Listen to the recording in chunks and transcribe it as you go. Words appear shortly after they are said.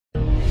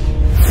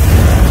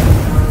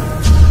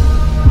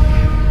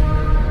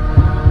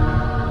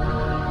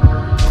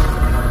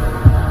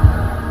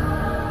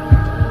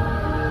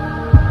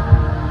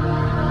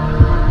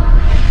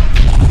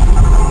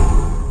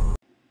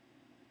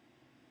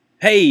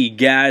Hey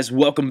guys,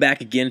 welcome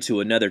back again to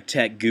another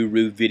Tech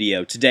Guru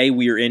video. Today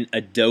we are in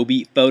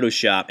Adobe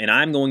Photoshop and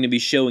I'm going to be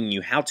showing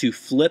you how to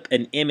flip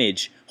an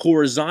image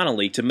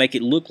horizontally to make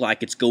it look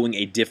like it's going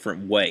a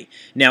different way.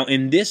 Now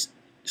in this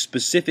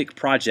specific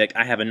project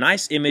I have a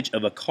nice image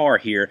of a car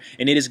here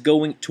and it is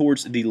going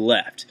towards the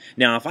left.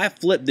 Now if I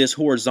flip this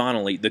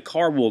horizontally, the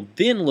car will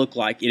then look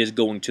like it is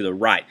going to the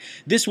right.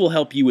 This will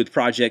help you with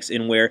projects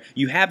in where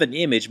you have an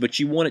image but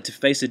you want it to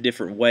face a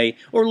different way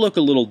or look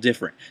a little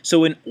different.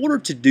 So in order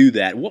to do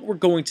that, what we're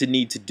going to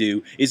need to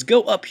do is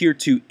go up here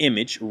to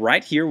Image.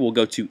 Right here we'll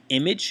go to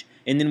Image,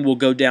 and then we'll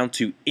go down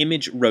to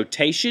Image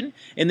Rotation,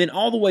 and then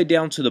all the way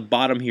down to the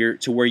bottom here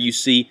to where you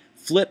see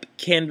Flip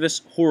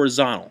Canvas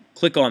Horizontal.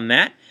 Click on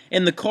that,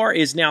 and the car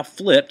is now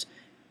flipped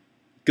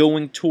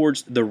going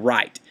towards the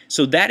right.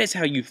 So that is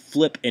how you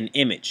flip an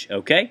image,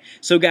 okay?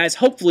 So guys,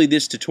 hopefully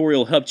this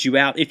tutorial helped you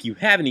out. If you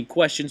have any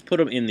questions, put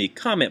them in the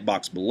comment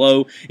box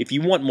below. If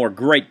you want more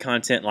great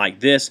content like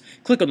this,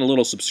 click on the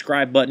little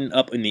subscribe button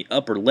up in the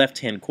upper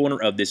left-hand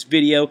corner of this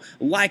video.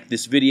 Like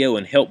this video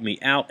and help me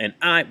out, and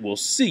I will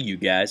see you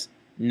guys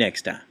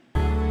next time.